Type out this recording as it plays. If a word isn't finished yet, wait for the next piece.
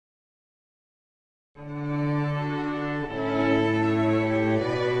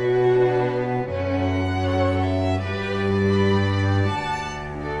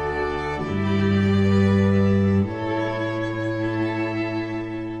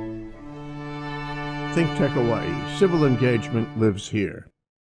ThinkTech Hawaii. Civil engagement lives here.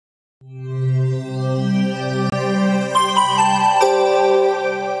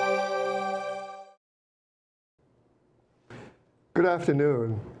 Good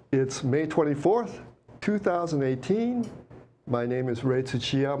afternoon. It's May 24th, 2018. My name is Ray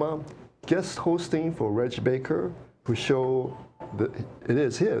Tsuchiyama, guest hosting for Reg Baker, whose show, it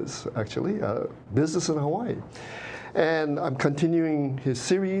is his, actually, Business in Hawaii. And I'm continuing his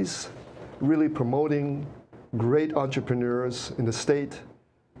series, really promoting great entrepreneurs in the state,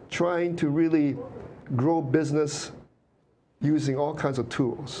 trying to really grow business using all kinds of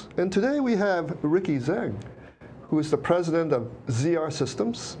tools. And today we have Ricky Zheng, who is the president of ZR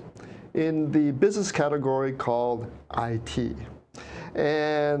Systems in the business category called IT.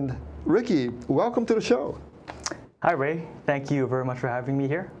 And Ricky, welcome to the show. Hi, Ray. Thank you very much for having me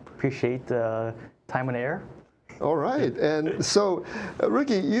here. Appreciate the time on air. All right. And so,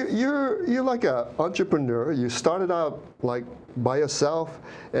 Ricky, you're like an entrepreneur. You started out like by yourself,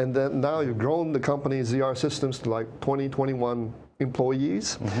 and then now you've grown the company ZR Systems to like 21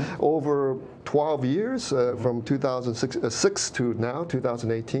 employees over 12 years, from 2006 to now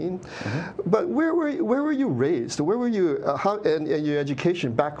 2018. But where were you raised? Where were you? And your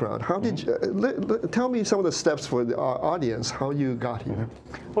education background? How did you? Tell me some of the steps for our audience. How you got here?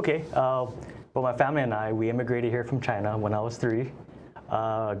 Okay. Well, my family and I, we immigrated here from China when I was 3.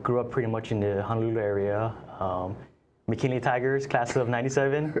 Grew up pretty much in the Honolulu area. McKinley Tigers, class of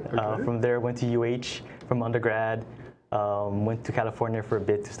 '97. Okay. From there, went to UH from undergrad. Went to California for a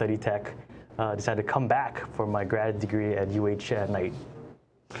bit to study tech. Decided to come back for my grad degree at UH at night.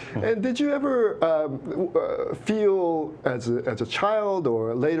 And did you ever feel as a child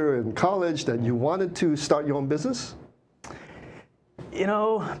or later in college that you wanted to start your own business? You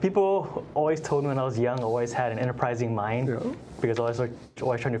know, people always told me when I was young, I always had an enterprising mind, because I was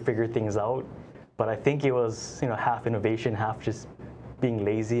always trying to figure things out. But I think it was, half innovation, half just being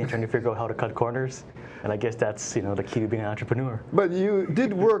lazy and trying to figure out how to cut corners. And I guess that's, the key to being an entrepreneur. But you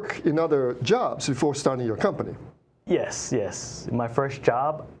did work in other jobs before starting your company. Yes. My first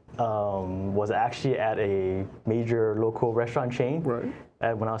job was actually at a major local restaurant chain when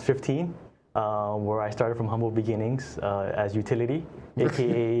I was 15, where I started from humble beginnings as utility,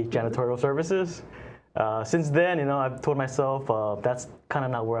 AKA janitorial services. Since then, I've told myself that's kind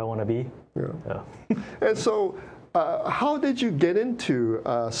of not where I want to be. And so, how did you get into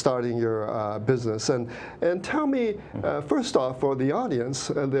starting your business? And tell me, first off, for the audience,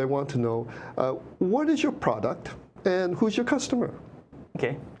 they want to know, what is your product and who's your customer?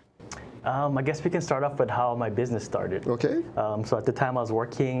 Okay. I guess we can start off with how my business started. Okay. So at the time I was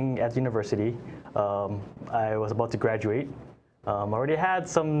working at university. I was about to graduate. I already had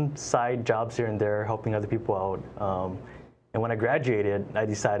some side jobs here and there helping other people out. And when I graduated, I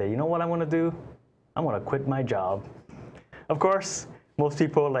decided, you know what I want to do? I'm going to quit my job. Of course, most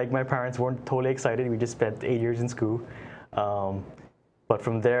people, like my parents, weren't totally excited. We just spent 8 years in school. But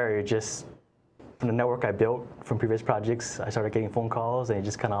from there, from the network I built from previous projects, I started getting phone calls, and it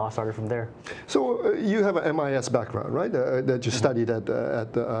just kind of all started from there. So you have an MIS background, right? That you studied at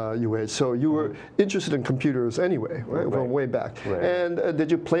UH. So you were interested in computers anyway, right? From way back. And did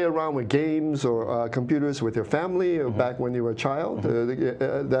you play around with games or computers with your family back when you were a child?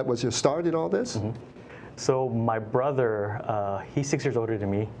 That was your start in all this? So my brother, he's 6 years older than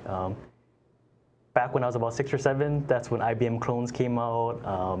me. Back when I was about 6 or 7, that's when IBM clones came out.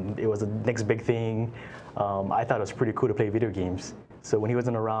 It was the next big thing. I thought it was pretty cool to play video games. So when he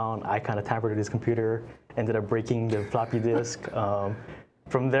wasn't around, I kind of tampered with his computer, ended up breaking the floppy disk.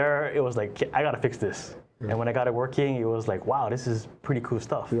 From there, it was like, I got to fix this. And when I got it working, it was like, wow, this is pretty cool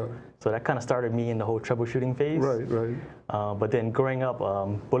stuff. So that kind of started me in the whole troubleshooting phase. But then growing up,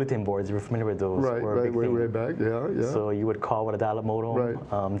 bulletin boards, you're familiar with those. Were a big thing. Way back, So you would call with a dial-up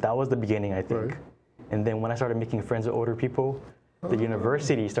modem. That was the beginning, I think. And then when I started making friends with older people, the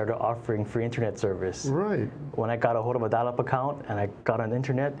university started offering free internet service. When I got a hold of a dial-up account and I got on the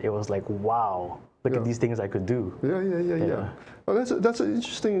internet, it was like, wow, look at these things I could do. Well, that's an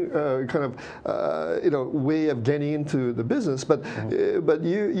interesting kind of way of getting into the business. But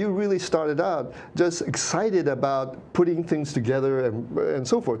you really started out just excited about putting things together and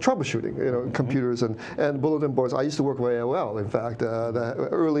so forth, troubleshooting, computers and bulletin boards. I used to work with AOL, in fact, the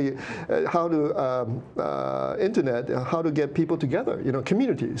early how to internet, how to get people together,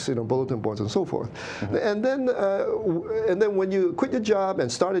 communities, bulletin boards and so forth. And then when you quit your job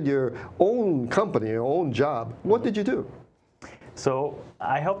and started your own company, your own job, what did you do? So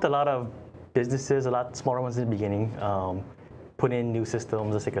I helped a lot of businesses, a lot smaller ones in the beginning, put in new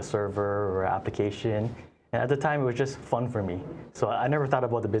systems, just like a server or application. And at the time, it was just fun for me. So I never thought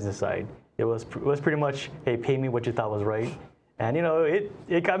about the business side. It was pretty much, hey, pay me what you thought was right. And you know,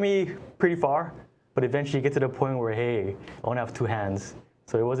 it got me pretty far. But eventually you get to the point where, hey, I want to have two hands.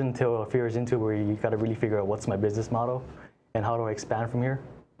 So it wasn't until a few years into it where you got to really figure out what's my business model and how do I expand from here.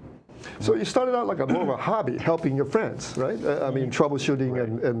 So you started out like more of a hobby, helping your friends, right? I mean,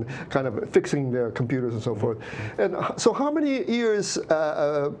 troubleshooting and kind of fixing their computers and so forth. And so how many years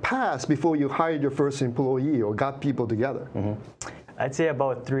passed before you hired your first employee or got people together? I'd say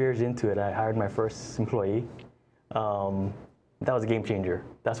about 3 years into it, I hired my first employee. That was a game changer.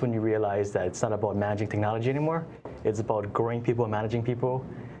 That's when you realize that it's not about managing technology anymore. It's about growing people and managing people.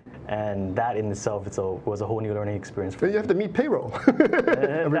 And that in itself was a whole new learning experience for me. You have to meet payroll every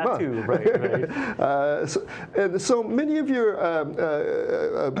that month. too, right. So many of your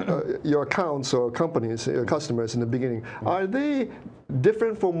accounts or companies, your customers in the beginning, are they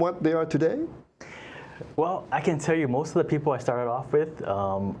different from what they are today? Well, I can tell you most of the people I started off with,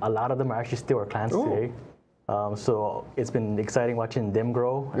 a lot of them are actually still our clients today. So it's been exciting watching them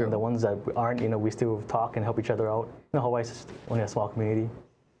grow, and the ones that aren't, you know, we still talk and help each other out. You know, Hawaii is only a small community.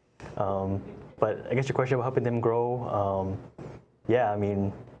 But I guess your question about helping them grow, yeah, I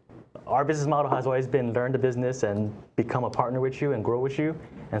mean, our business model has always been learn the business and become a partner with you and grow with you.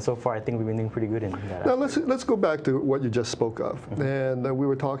 And so far, I think we've been doing pretty good in that. Now let's go back to what you just spoke of. And we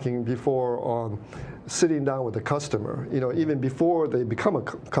were talking before on sitting down with the customer. You know, even before they become a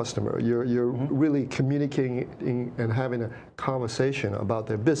customer, you're really communicating and having a conversation about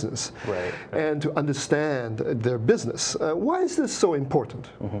their business, Right. and to understand their business. Why is this so important?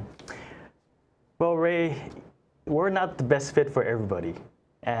 Well, Ray, we're not the best fit for everybody,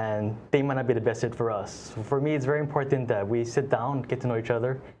 and they might not be the best fit for us. So for me, it's very important that we sit down, get to know each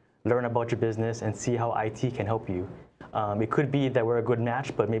other, learn about your business, and see how IT can help you. It could be that we're a good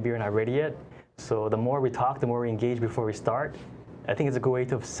match, but maybe you're not ready yet. So the more we talk, the more we engage before we start. I think it's a good way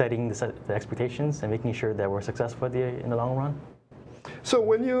of setting the expectations and making sure that we're successful in the long run. So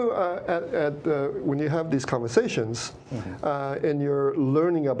when you when you have these conversations and you're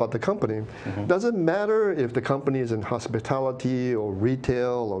learning about the company, does it matter if the company is in hospitality or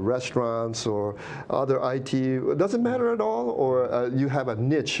retail or restaurants or other IT? Does it matter at all, or you have a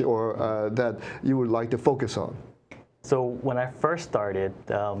niche or that you would like to focus on? So when I first started,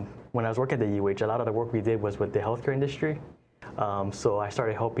 when I was working at the UH, a lot of the work we did was with the healthcare industry. So I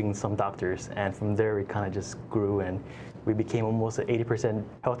started helping some doctors, and from there we kind of just grew, and we became almost an 80%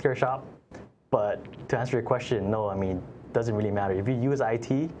 healthcare shop. But to answer your question, no, I mean, it doesn't really matter. If you use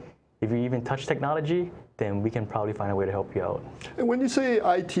IT, if you even touch technology, then we can probably find a way to help you out. And when you say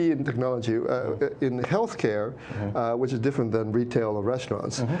IT and technology, in healthcare, which is different than retail or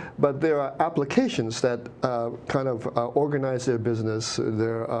restaurants, but there are applications that kind of organize their business,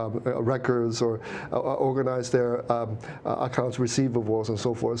 their records, or organize their accounts receivables and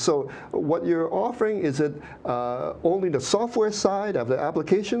so forth. So what you're offering, is it only the software side of the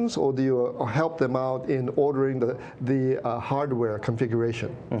applications, or do you help them out in ordering the hardware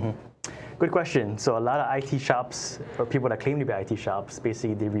configuration? Good question. So a lot of IT shops, or people that claim to be IT shops,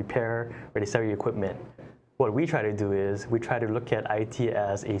 basically they repair or they sell you equipment. What we try to do is we try to look at IT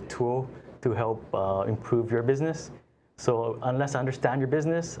as a tool to help improve your business. So unless I understand your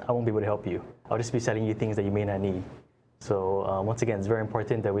business, I won't be able to help you. I'll just be selling you things that you may not need. So once again, it's very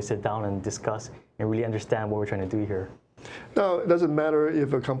important that we sit down and discuss and really understand what we're trying to do here. Now, it doesn't matter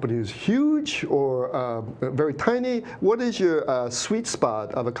if a company is huge or very tiny. What is your sweet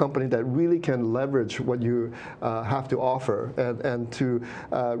spot of a company that really can leverage what you have to offer and to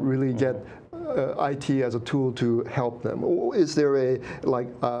really get IT as a tool to help them? Is there a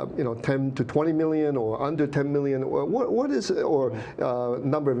 10 to 20 million or under 10 million? What is, or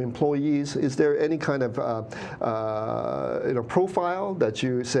number of employees? Is there any kind of profile that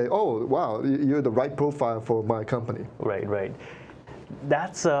you say, oh wow, you're the right profile for my company? Right.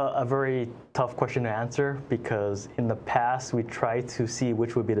 That's a very tough question to answer, because in the past we tried to see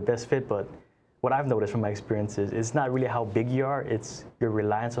which would be the best fit, but what I've noticed from my experiences, it's not really how big you are, it's your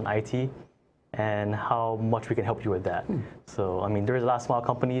reliance on IT and how much we can help you with that. So, I mean, there's a lot of small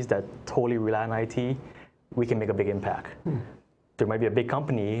companies that totally rely on IT. We can make a big impact. There might be a big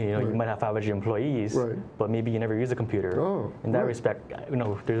company, you might have 500 employees, but maybe you never use a computer. In that respect,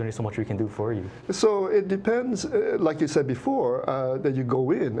 there's only so much we can do for you. So it depends, like you said before, that you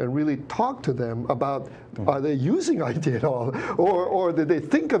go in and really talk to them about, are they using IT at all, or did they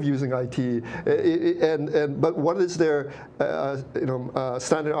think of using IT, but what is their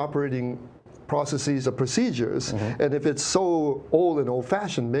standard operating processes or procedures, and if it's so old and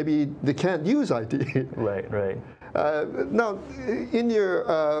old-fashioned, maybe they can't use IT. Right. Now, in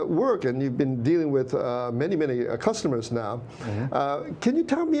your work, and you've been dealing with many customers now, can you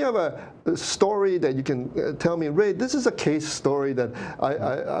tell me of a story that you can tell me, Ray, this is a case story that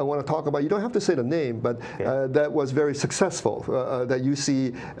I want to talk about. You don't have to say the name, but that was very successful, that you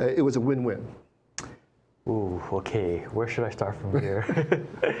see it was a win-win. Ooh, okay. Where should I start from here?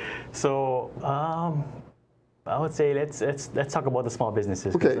 So, I would say let's talk about the small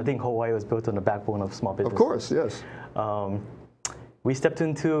businesses. Okay. I think Hawaii was built on the backbone of small businesses. Of course, yes. We stepped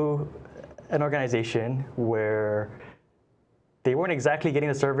into an organization where they weren't exactly getting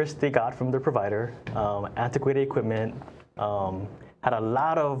the service they got from their provider. Antiquated equipment, had a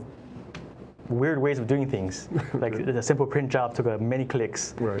lot of weird ways of doing things. Like a simple print job took many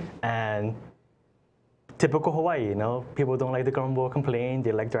clicks. Right. And typical Hawaii, you know, people don't like the grumble, complain.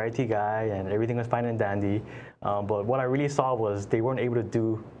 They like their IT guy, and everything was fine and dandy. But what I really saw was they weren't able to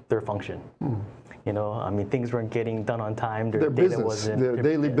do their function. You know, I mean, things weren't getting done on time. Their data business, wasn't their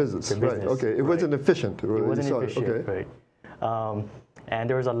daily business, their right? business, Okay, it wasn't efficient. It wasn't efficient, okay. right? And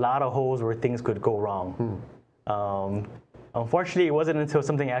there was a lot of holes where things could go wrong. Unfortunately, it wasn't until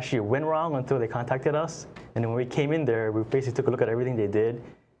something actually went wrong until they contacted us. And then when we came in there, we basically took a look at everything they did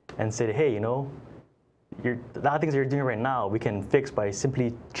and said, hey, you know, a lot of things that you're doing right now, we can fix by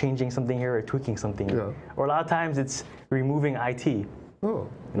simply changing something here or tweaking something. Yeah. Or a lot of times it's removing IT. Oh,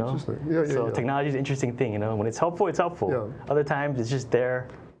 You know? interesting. Yeah, So yeah. technology is an interesting thing, you know. When it's helpful, it's helpful. Yeah. Other times it's just there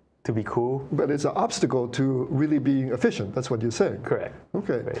to be cool. But it's an obstacle to really being efficient. That's what you're saying. Correct.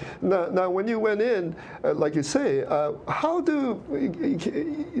 Okay. Right. Now, when you went in, like you say, how do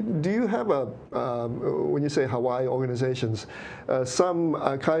you have a when you say Hawaii organizations, some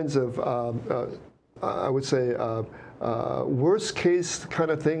kinds of I would say worst case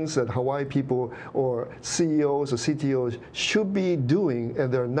kind of things that Hawaii people or CEOs or CTOs should be doing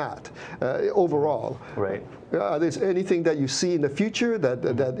and they're not overall. Right. There's anything that you see in the future that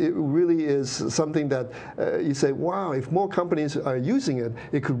it really is something that you say, wow, if more companies are using it,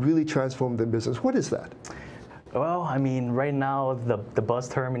 it could really transform their business. What is that? Well, I mean, right now the buzz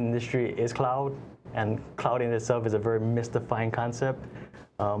term in the industry is cloud, and cloud in itself is a very mystifying concept.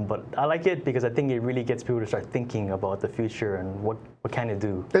 But I like it because I think it really gets people to start thinking about the future and what can it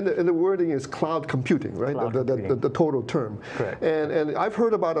do. And the wording is cloud computing, right? The total term. Correct. And I've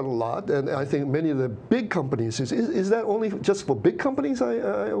heard about it a lot, and I think many of the big companies, is that only just for big companies,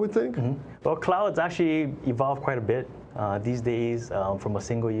 I would think? Well, clouds actually evolved quite a bit these days from a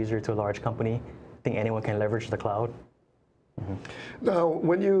single user to a large company. I think anyone can leverage the cloud. Now,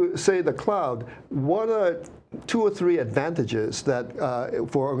 when you say the cloud, what are 2 or 3 advantages that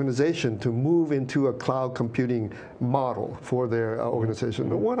for an organization to move into a cloud computing model for their organization?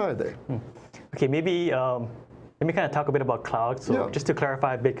 What are they? Okay, maybe let me kind of talk a bit about cloud. So just to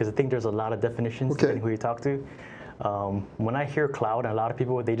clarify a bit, because I think there's a lot of definitions depending who you talk to. When I hear cloud, and a lot of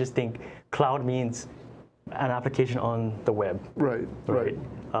people, they just think cloud means an application on the web. Right.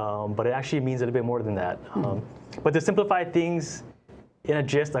 But it actually means a little bit more than that. But to simplify things, in a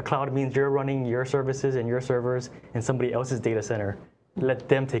gist, a cloud means you're running your services and your servers in somebody else's data center. Let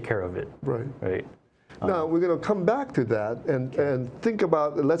them take care of it. Right. Now we're going to come back to that and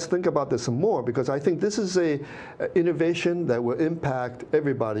let's think about this some more, because I think this is a innovation that will impact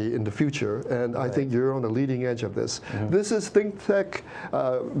everybody in the future, and I think you're on the leading edge of this. This is ThinkTech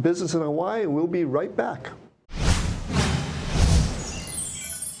Business in Hawaii, and we'll be right back.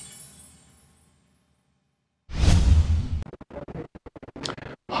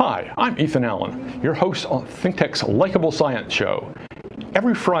 Hi, I'm Ethan Allen, your host on ThinkTech's Likeable Science Show.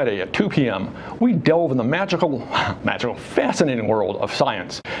 Every Friday at 2 p.m., we delve in the magical, fascinating world of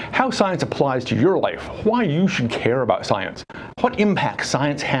science. How science applies to your life, why you should care about science, what impact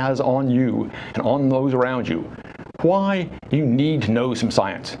science has on you and on those around you, why you need to know some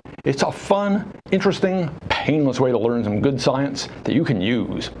science. It's a fun, interesting, painless way to learn some good science that you can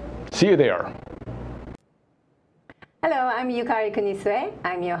use. See you there. Hello, I'm Yukari Kunisue.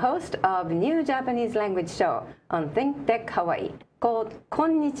 I'm your host of new Japanese language show on ThinkTech Hawaii called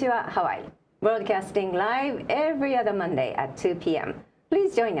Konnichiwa Hawaii, broadcasting live every other Monday at 2 p.m.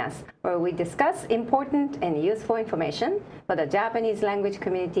 Please join us where we discuss important and useful information for the Japanese language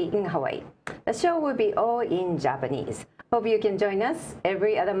community in Hawaii. The show will be all in Japanese. Hope you can join us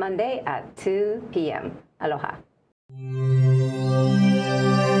every other Monday at 2 p.m. Aloha.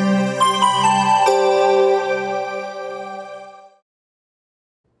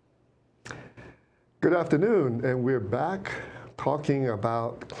 Good afternoon, and we're back talking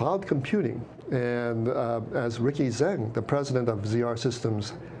about cloud computing. And as Ricky Zheng, the president of ZR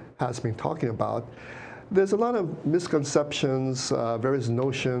Systems, has been talking about, there's a lot of misconceptions, various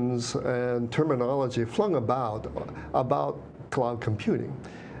notions, and terminology flung about cloud computing.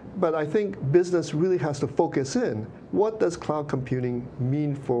 But I think business really has to focus in. What does cloud computing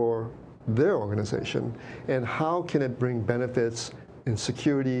mean for their organization, and how can it bring benefits in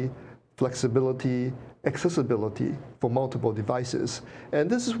security, flexibility, accessibility for multiple devices? And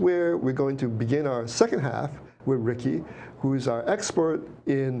this is where we're going to begin our second half with Ricky, who is our expert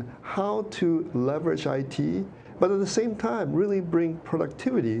in how to leverage IT, but at the same time really bring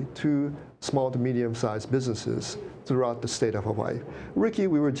productivity to small to medium-sized businesses throughout the state of Hawaii. Ricky,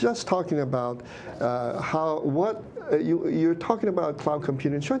 we were just talking about you're talking about cloud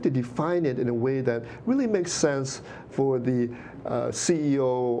computing, trying to define it in a way that really makes sense for the CEO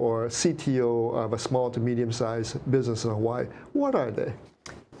or CTO of a small to medium-sized business in Hawaii. What are they?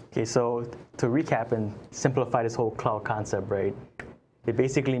 Okay, so to recap and simplify this whole cloud concept, right? It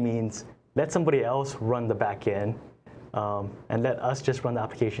basically means let somebody else run the back end and let us just run the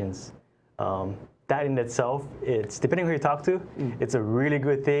applications. That in itself, it's depending who you talk to, it's a really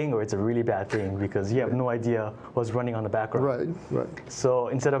good thing or it's a really bad thing because you have no idea what's running on the background. Right. So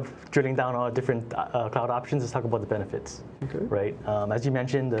instead of drilling down all different cloud options, let's talk about the benefits. Okay. Right. As you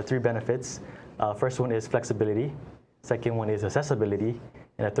mentioned, the 3 benefits. First one is flexibility. Second one is accessibility.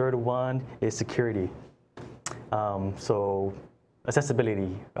 And the third one is security. So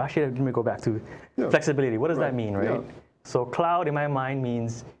accessibility. Actually, let me go back to flexibility. What does that mean, right? Yeah. So cloud, in my mind,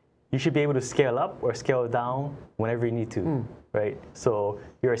 means you should be able to scale up or scale down whenever you need to, right? So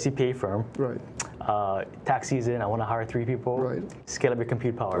you're a CPA firm. Right. Tax season, I want to hire 3 people. Right. Scale up your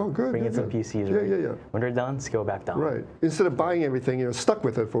compute power. Oh, good. Bring in some PCs, right? Yeah. When they're done, scale back down. Right. Instead of buying everything, you're stuck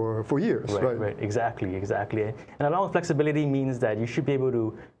with it for years. Right. Exactly. And along with flexibility means that you should be able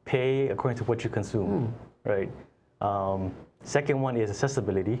to pay according to what you consume, right? Second one is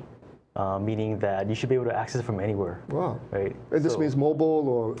accessibility. Meaning that you should be able to access it from anywhere. Wow. Right. And this means mobile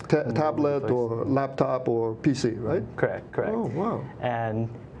or tablet or laptop or PC, right? Correct. Oh, wow. And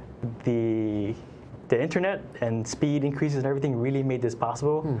the internet and speed increases and everything really made this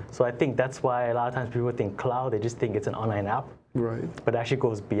possible. So I think that's why a lot of times people think cloud, they just think it's an online app. Right. But it actually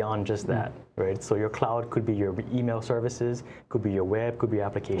goes beyond just that, right? So your cloud could be your email services, could be your web, could be your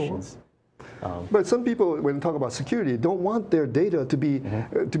applications. But some people, when they talk about security, don't want their data to be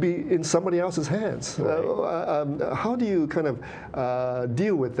in somebody else's hands. Right. How do you kind of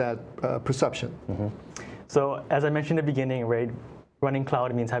deal with that perception? So as I mentioned in the beginning, right, running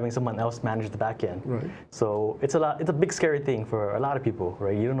cloud means having someone else manage the back end. Right. So it's a big scary thing for a lot of people,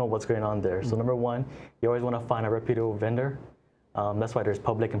 right? You don't know what's going on there. So number one, you always want to find a reputable vendor. That's why there's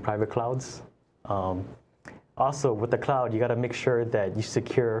public and private clouds. Also, with the cloud, you got to make sure that you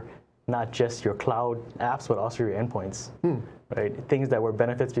secure not just your cloud apps, but also your endpoints, right? Things that were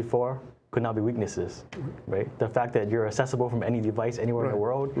benefits before could now be weaknesses, right? The fact that you're accessible from any device anywhere in the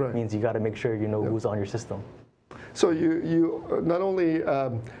world means you got to make sure you know who's on your system. So you not only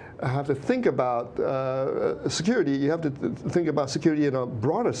have to think about security, you have to think about security in a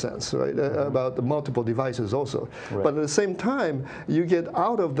broader sense, right? About the multiple devices also. Right. But at the same time, you get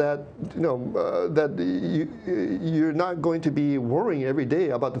out of that, that you're not going to be worrying every day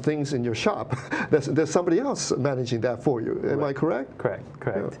about the things in your shop. There's somebody else managing that for you. Am I correct?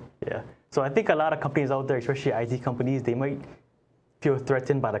 Correct. Yeah. So I think a lot of companies out there, especially IT companies, they might feel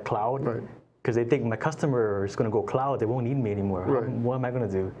threatened by the cloud. Right. Because they think my customer is going to go cloud, they won't need me anymore. Right. What am I going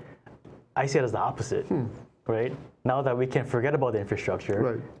to do? I see it as the opposite, right? Now that we can forget about the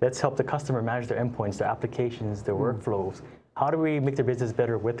infrastructure, let's help the customer manage their endpoints, their applications, their workflows. How do we make their business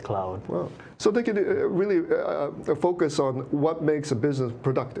better with cloud? Well, so they can really focus on what makes a business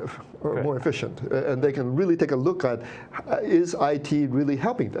productive or more efficient. And they can really take a look at, is IT really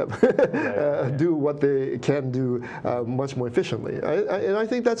helping them do what they can do much more efficiently? And I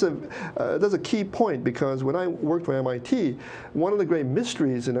think that's a key point, because when I worked for MIT, one of the great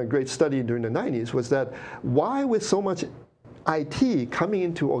mysteries in a great study during the 90s was that why with so much IT coming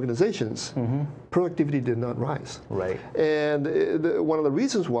into organizations, productivity did not rise. Right. And one of the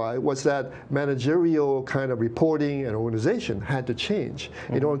reasons why was that managerial kind of reporting and organization had to change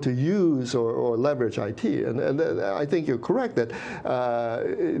in order to use or leverage IT. And I think you're correct that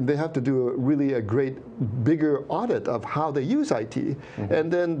they have to do a great, bigger audit of how they use IT,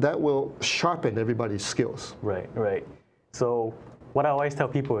 and then that will sharpen everybody's skills. Right. So what I always tell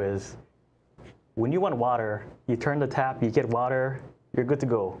people is, when you want water, you turn the tap, you get water, you're good to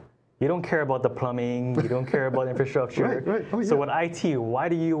go. You don't care about the plumbing, you don't care about infrastructure. Right. Oh, yeah. So with IT, why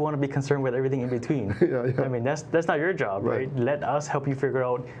do you want to be concerned with everything in between? I mean, that's not your job, right? Let us help you figure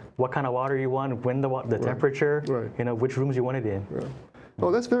out what kind of water you want, when the temperature, which rooms you want it in.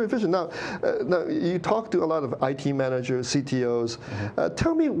 Oh, that's very efficient. Now, you talk to a lot of IT managers, CTOs.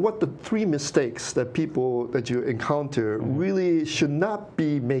 Tell me what the 3 mistakes that people that you encounter really should not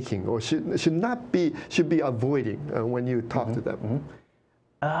be making, or should be avoiding when you talk to them.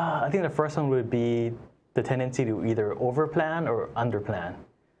 I think the first one would be the tendency to either overplan or underplan.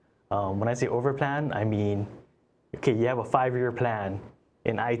 When I say overplan, I mean, okay, you have a 5-year plan.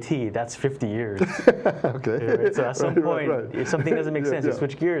 In IT, that's 50 years. Okay. Right? So at some point, if something doesn't make sense, you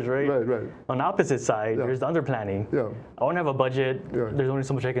switch gears, right? Right. On the opposite side, there's the underplanning. I want to have a budget. There's only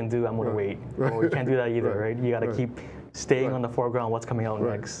so much I can do. I'm going to wait. Or you can't do that either, right? You got to keep staying on the foreground. What's coming out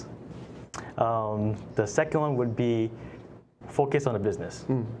next? The second one would be focus on the business.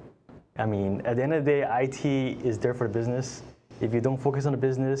 I mean, at the end of the day, IT is there for the business. If you don't focus on the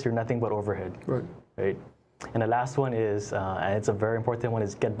business, you're nothing but overhead. Right? And the last one is, and it's a very important one,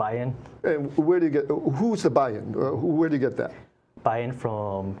 is get buy-in. And where do you get, who's the buy-in? Where do you get that? Buy-in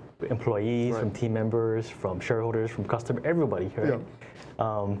from employees, from team members, from shareholders, from customers, everybody, right?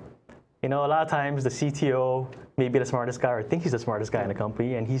 You know, a lot of times the CTO may be the smartest guy or think he's the smartest guy in the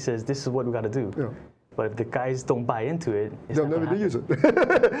company, and he says, this is what we got to do. But if the guys don't buy into it, they'll never use it.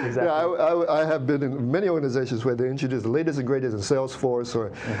 Exactly. I have been in many organizations where they introduce the latest and greatest in Salesforce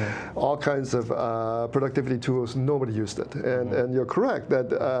or all kinds of productivity tools. Nobody used it. And you're correct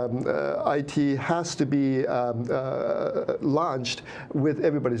that IT has to be launched with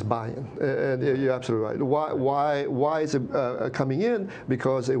everybody's buy-in. And you're absolutely right. Why is it coming in?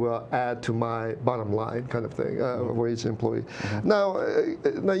 Because it will add to my bottom line kind of thing for each employee. Now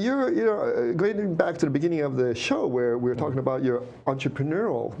you're going back to the beginning of the show where we were talking about your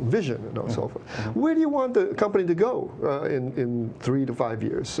entrepreneurial vision and so forth. Where do you want the company to go in 3 to 5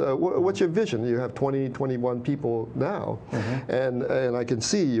 years? What's your vision? You have 21 people now, and I can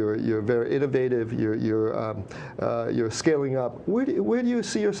see you're very innovative. You're scaling up. Where do you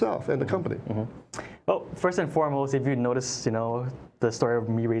see yourself and the company? Well, first and foremost, if you notice, you know, the story of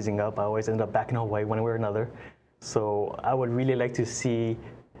me raising up, I always ended up back in Hawaii one way or another. So I would really like to see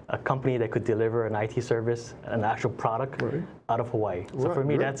a company that could deliver an IT service, an actual product out of Hawaii. So for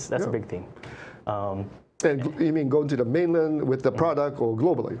me, that's a big thing. And you mean going to the mainland with the product or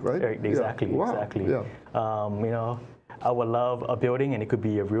globally, right? Exactly, exactly. You know, I would love a building, and it could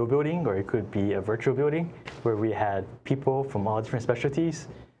be a real building or it could be a virtual building where we had people from all different specialties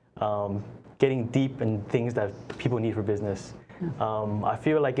getting deep in things that people need for business. I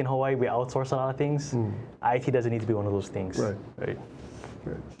feel like in Hawaii, we outsource a lot of things. IT doesn't need to be one of those things. Right.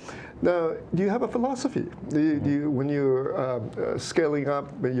 Now, do you have a philosophy? When you're scaling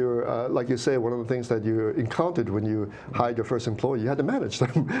up, when you're, like you say, one of the things that you encountered when you hired your first employee, you had to manage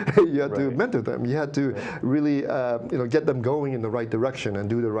them. You had to mentor them. You had to really get them going in the right direction and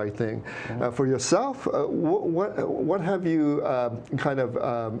do the right thing. For yourself, what have you kind of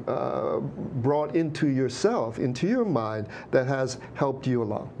brought into yourself, into your mind, that has helped you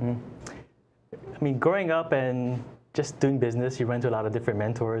along? I mean, growing up and just doing business, you run into a lot of different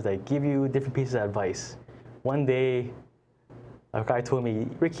mentors that give you different pieces of advice. One day, a guy told me,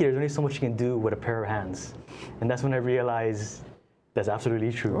 Ricky, there's only so much you can do with a pair of hands. And that's when I realized that's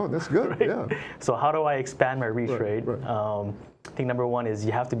absolutely true. Oh, that's good, So how do I expand my reach, right? I think number one is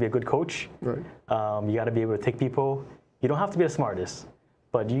you have to be a good coach. You got to be able to take people. You don't have to be the smartest,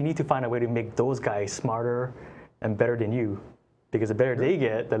 but you need to find a way to make those guys smarter and better than you. Because the better they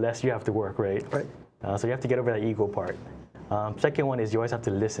get, the less you have to work, right? So you have to get over that ego part. Second one is you always have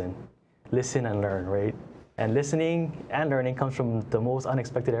to listen. Listen and learn, right? And listening and learning comes from the most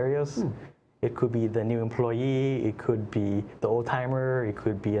unexpected areas. It could be the new employee, it could be the old timer, it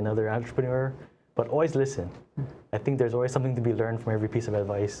could be another entrepreneur, but always listen. I think there's always something to be learned from every piece of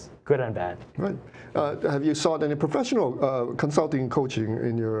advice, good and bad. Have you sought any professional consulting coaching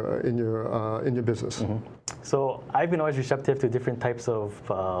in your business? So I've been always receptive to different types of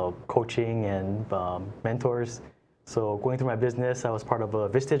coaching and mentors. So going through my business, I was part of a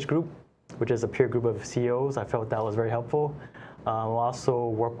Vistage group, which is a peer group of CEOs. I felt that was very helpful. I also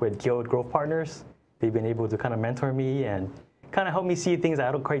work with Guild Growth Partners. They've been able to kind of mentor me and kind of help me see things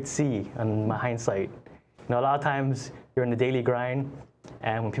I don't quite see in my hindsight. You know, a lot of times you're in the daily grind,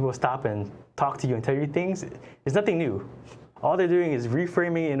 and when people stop and talk to you and tell you things, it's nothing new. All they're doing is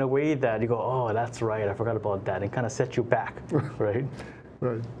reframing it in a way that you go, oh, that's right, I forgot about that, and kind of set you back, right?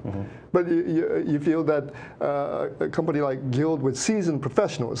 Right. But you feel that a company like Guild with seasoned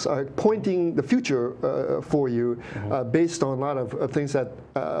professionals are pointing the future for you based on a lot of things that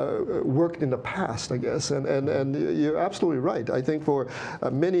worked in the past, I guess. And you're absolutely right. I think for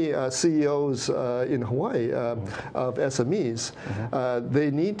many CEOs in Hawaii of SMEs, they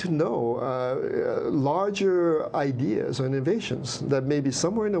need to know larger ideas or innovations that may be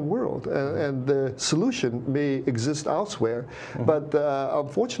somewhere in the world, and the solution may exist elsewhere. But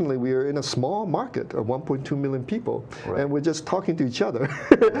unfortunately, we are in a small market of 1.2 million people, and we're just talking to each other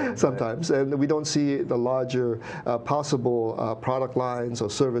sometimes, and we don't see the larger possible product lines or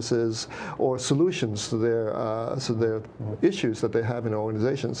services or solutions to their issues that they have in our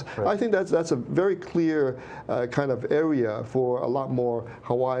organizations. I think that's a very clear kind of area for a lot more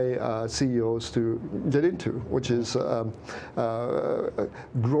Hawaii CEOs to get into, which is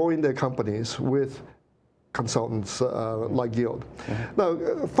growing their companies with consultants like Guild. Now,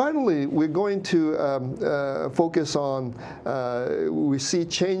 finally, we're going to focus on, we see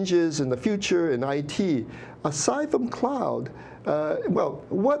changes in the future in IT. Aside from cloud, well,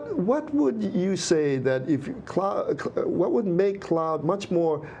 what would you say that if cloud, what would make cloud much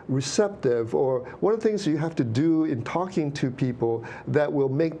more receptive, or what are the things you have to do in talking to people that will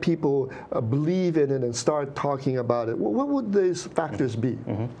make people believe in it and start talking about it? What would these factors be?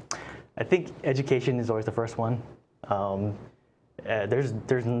 I think education is always the first one.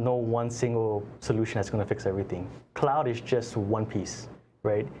 There's no one single solution that's going to fix everything. Cloud is just one piece,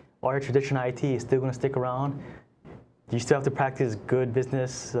 right? All your traditional IT is still going to stick around. You still have to practice good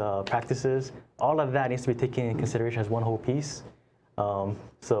business practices. All of that needs to be taken into consideration as one whole piece.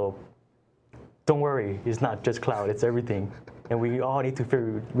 So don't worry, it's not just cloud, it's everything. And we all need to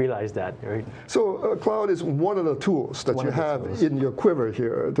realize that, right? So cloud is one of the tools that you have in your quiver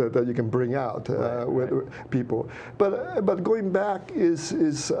here that you can bring out with people. But going back is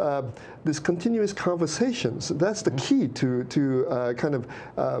this continuous conversations. That's the key to kind of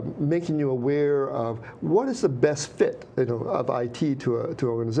making you aware of what is the best fit, of IT to an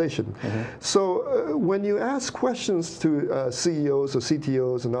organization. So when you ask questions to CEOs or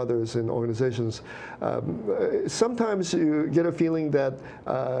CTOs and others in organizations, sometimes you get a feeling that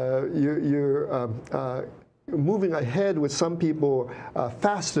you're moving ahead with some people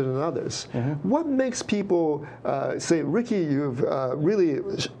faster than others. What makes people say, Ricky, you've really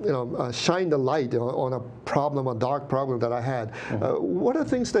shined a light on a problem, a dark problem that I had? What are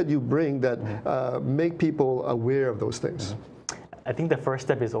things that you bring that make people aware of those things? I think the first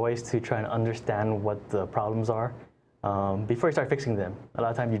step is always to try and understand what the problems are before you start fixing them. A lot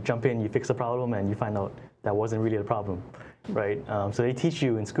of times you jump in, you fix a problem, and you find out that wasn't really the problem, right? So they teach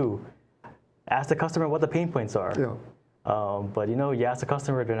you in school. Ask the customer what the pain points are. But you ask the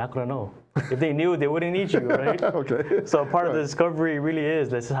customer, they're not going to know. If they knew, they wouldn't need you, right? So part of the discovery really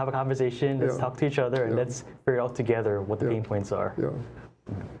is, let's just have a conversation, let's talk to each other, and let's figure out together what the pain points are.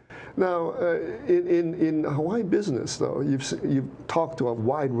 Now, in Hawaii business, though, you've talked to a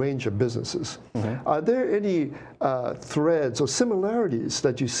wide range of businesses. Are there any threads or similarities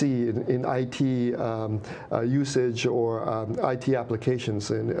that you see in IT usage or IT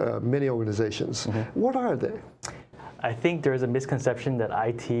applications in many organizations? What are they? I think there's a misconception that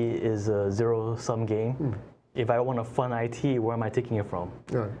IT is a zero-sum game. If I want to fund IT, where am I taking it from?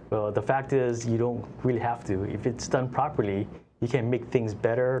 Well, the fact is, you don't really have to. If it's done properly, you can make things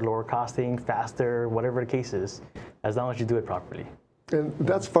better, lower costing, faster, whatever the case is, as long as you do it properly. And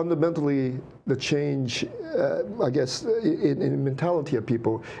that's fundamentally the change, I guess, in mentality of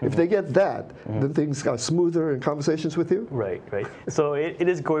people. If they get that, then things got smoother in conversations with you? Right. So it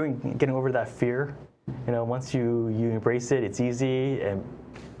is getting over that fear. Once you embrace it, it's easy, and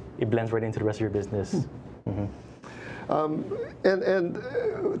it blends right into the rest of your business. And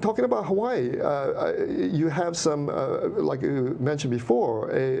talking about Hawaii, you have some, like you mentioned before,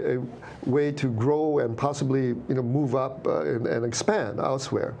 a way to grow and possibly move up and expand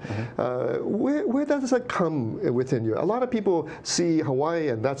elsewhere. Where does that come within you? A lot of people see Hawaii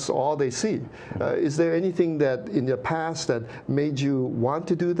and that's all they see. Is there anything that in your past that made you want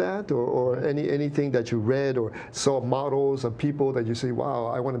to do that, or anything that you read or saw models of people that you say, wow,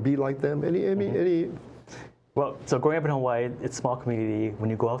 I want to be like them? Any Well, so growing up in Hawaii, it's a small community. When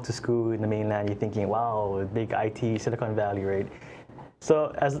you go out to school in the mainland, you're thinking, wow, big IT, Silicon Valley, right?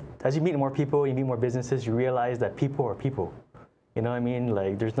 So as you meet more people, you meet more businesses, you realize that people are people. You know what I mean?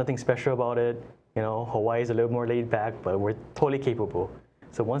 Like, there's nothing special about it. Hawaii is a little more laid back, but we're totally capable.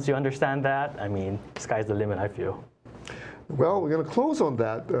 So once you understand that, I mean, sky's the limit, I feel. Well, we're going to close on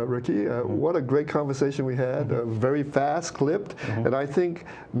that, Ricky. What a great conversation we had, very fast clipped. And I think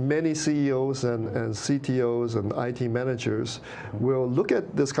many CEOs and CTOs and IT managers will look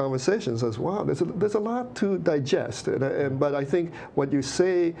at this conversation and says, wow, there's a lot to digest. But I think what you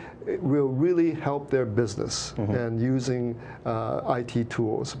say will really help their business and using IT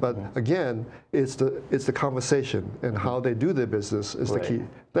tools. But again, it's the conversation and how they do their business is the key.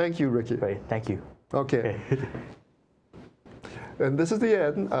 Thank you, Ricky. Right, thank you. Okay. And this is the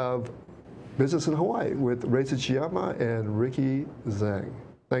end of Business in Hawaii with Ray Tsuchiyama and Ricky Zheng.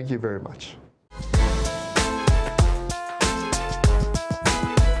 Thank you very much.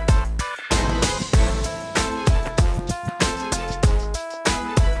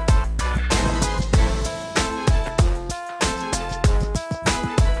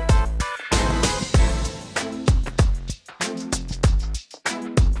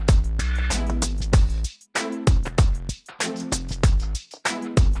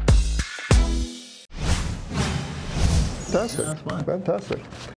 Fantastic. Yeah, that's fun.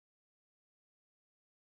 Fantastic.